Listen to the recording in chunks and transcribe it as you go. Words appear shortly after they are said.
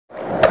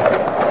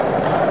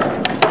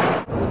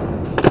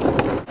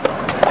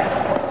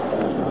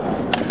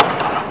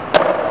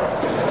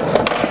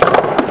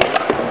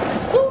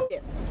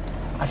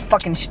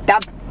fucking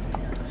stop.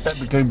 That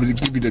became to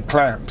give you the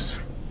clamps.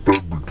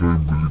 That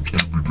became to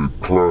give me the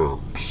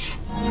clamps.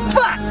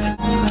 Fuck!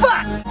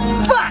 Fuck!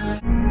 Fuck!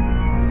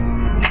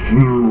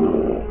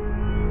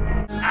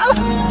 Ow!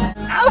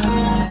 Ow!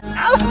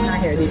 Ow! I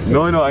hear these.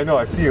 No, I know,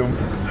 I see him.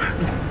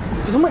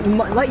 Just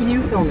let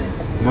you film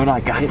it. No, I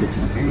got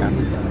this. I got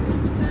this.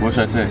 What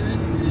should I say?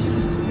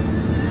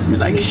 You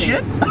like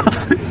shit?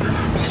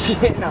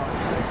 Shit, no.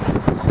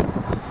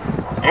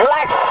 You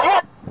like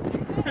shit?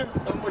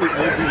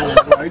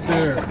 Right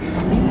there.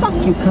 Fuck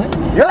you,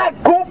 cunt. You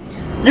like poop?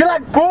 You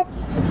like poop?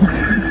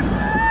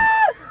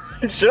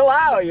 Chill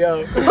out,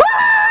 yo.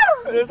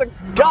 There's a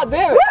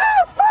goddamn.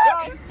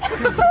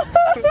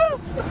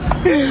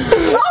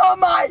 Oh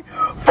my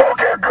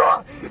fucking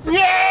god!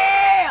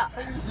 Yeah!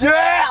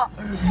 Yeah!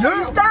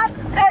 You stop!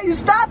 Hey, you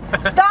stop!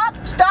 Stop!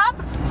 Stop!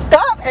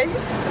 Stop! Hey!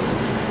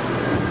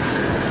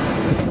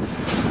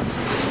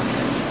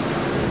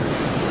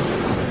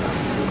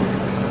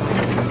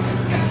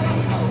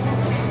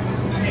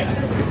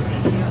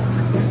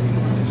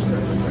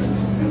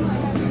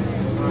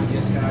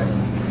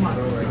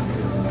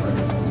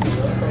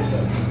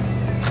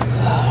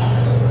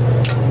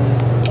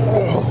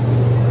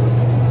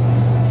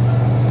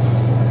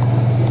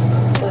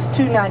 There's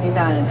 $2.99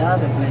 at the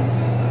other place.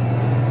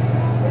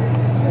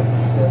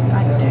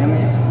 God damn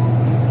it.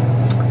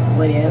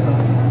 Whatever.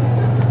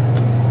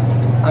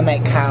 I'll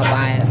make Kyle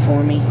buy it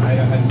for me. I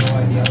had no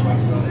idea about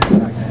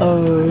that. Oh.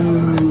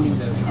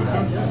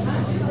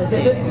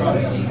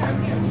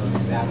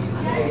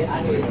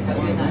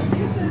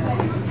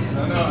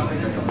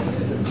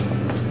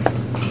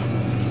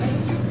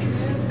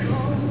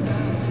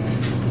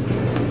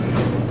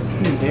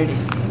 Dirty.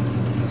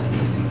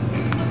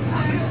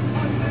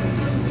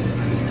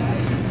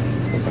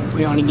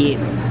 We only get.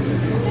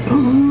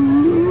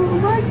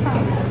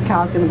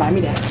 Kyle's gonna buy me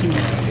that.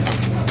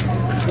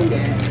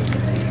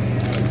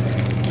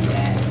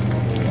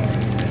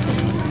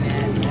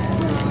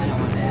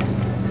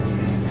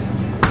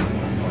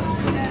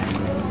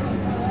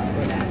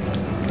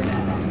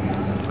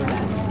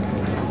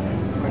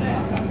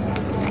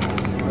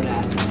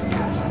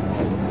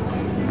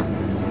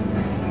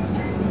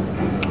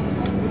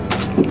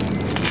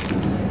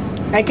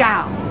 Hey,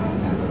 Kyle.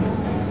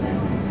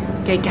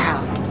 Okay,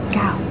 Kyle.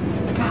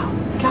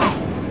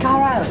 Kyle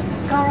Riley.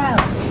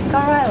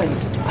 Kyle Riley.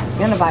 You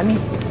gonna buy me?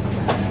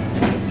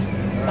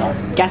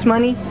 Gas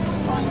money?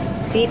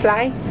 Sea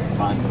fly?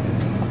 Fine.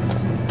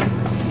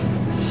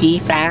 Sea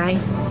fly?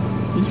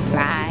 Sea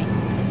fly?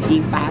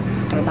 Sea fly?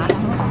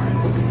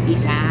 Sea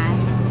fly?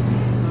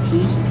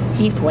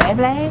 Sea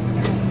fueble?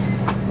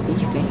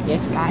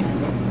 Yes, fly.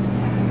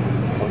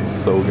 I'm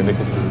so gonna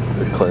get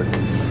the clerk.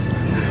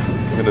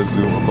 I'm gonna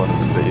zoom up on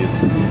his face.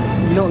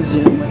 You don't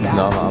zoom with that.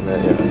 No, I'm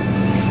not, yeah.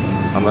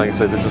 I'm like I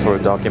said, this is for a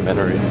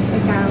documentary.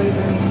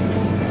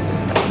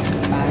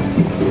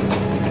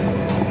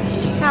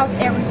 How's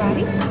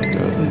everybody?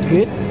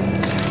 Good.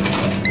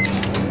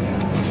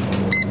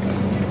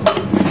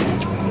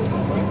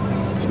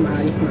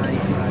 Smiley.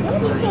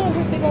 What are you doing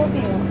this big old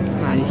deal?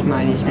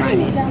 Smiley. Look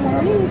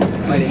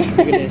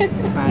at this.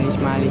 Smiley.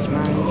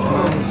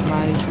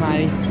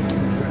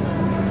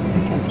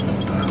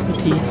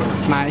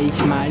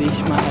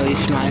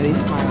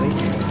 Smiley.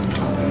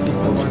 Just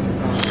the one.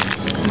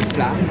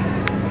 Fly.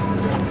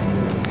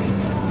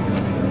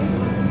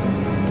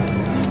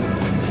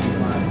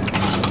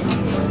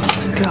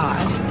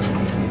 God.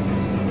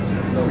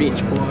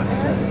 Rich boy.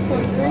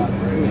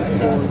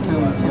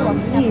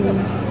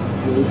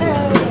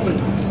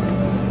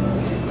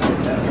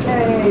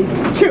 Hey.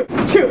 Chew.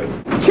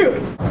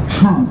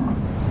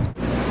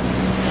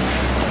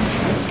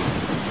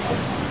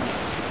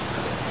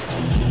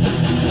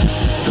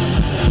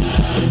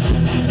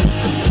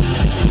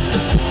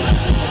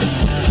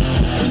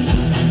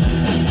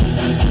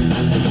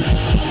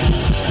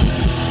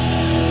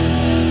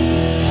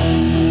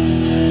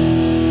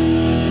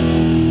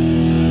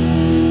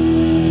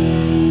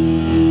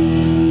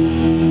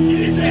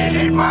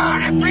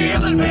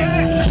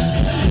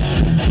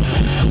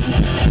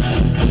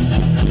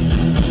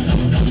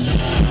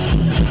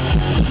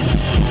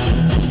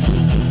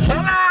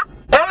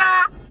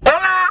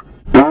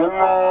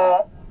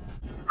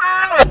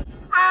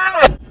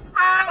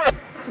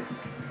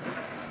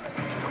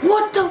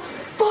 What the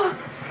fuck?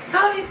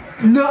 How did...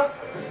 No.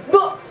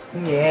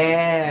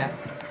 Yeah.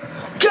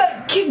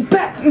 Get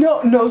back.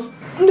 No.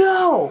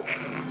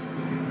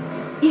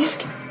 He's...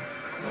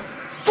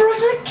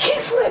 Frozen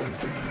kickflip.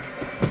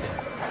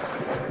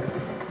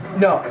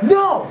 No.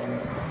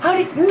 How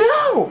did...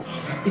 No.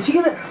 Is he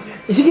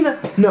gonna...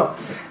 No.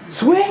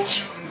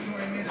 Switch.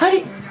 How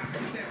did...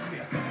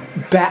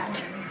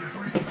 Bat.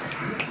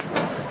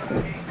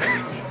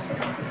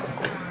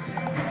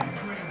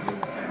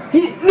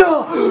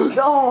 No!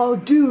 Oh,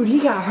 dude, he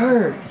got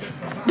hurt.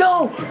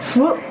 No!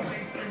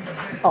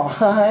 Oh,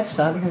 that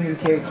sucked. I'm gonna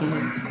tear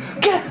King.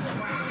 Get!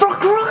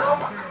 Fuck,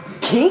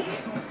 King?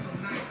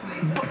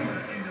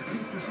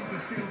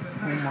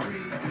 Oh my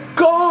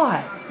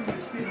god!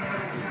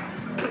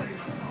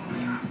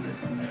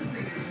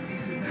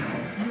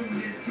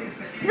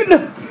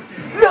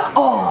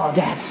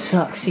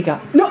 sucks. He got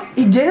no.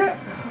 He did it.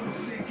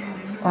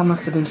 I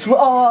must have been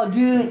oh,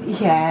 dude.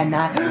 Yeah,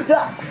 nah.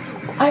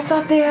 I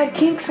thought they had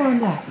kinks on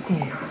that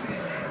thing.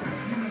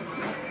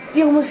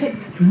 He almost hit.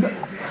 No.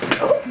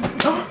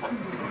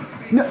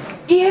 No.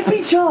 He hit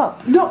me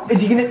chop. No.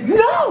 Is he gonna?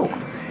 No.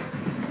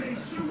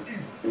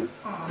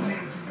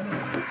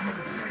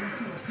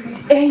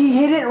 And he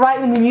hit it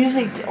right when the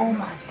music. Oh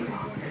my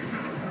god.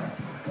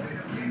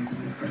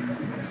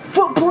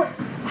 Footboard.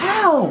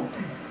 How?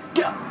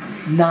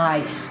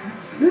 Nice.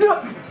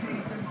 No.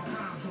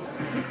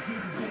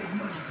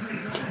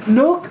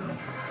 Nook.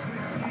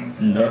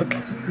 Nook.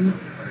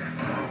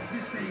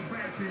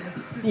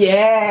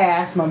 Yeah,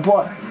 that's my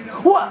boy.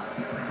 What?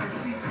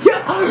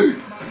 Yeah.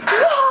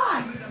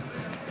 God.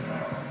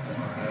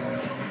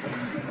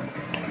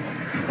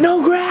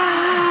 No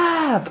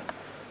grab.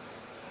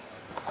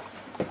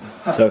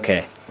 It's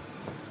okay.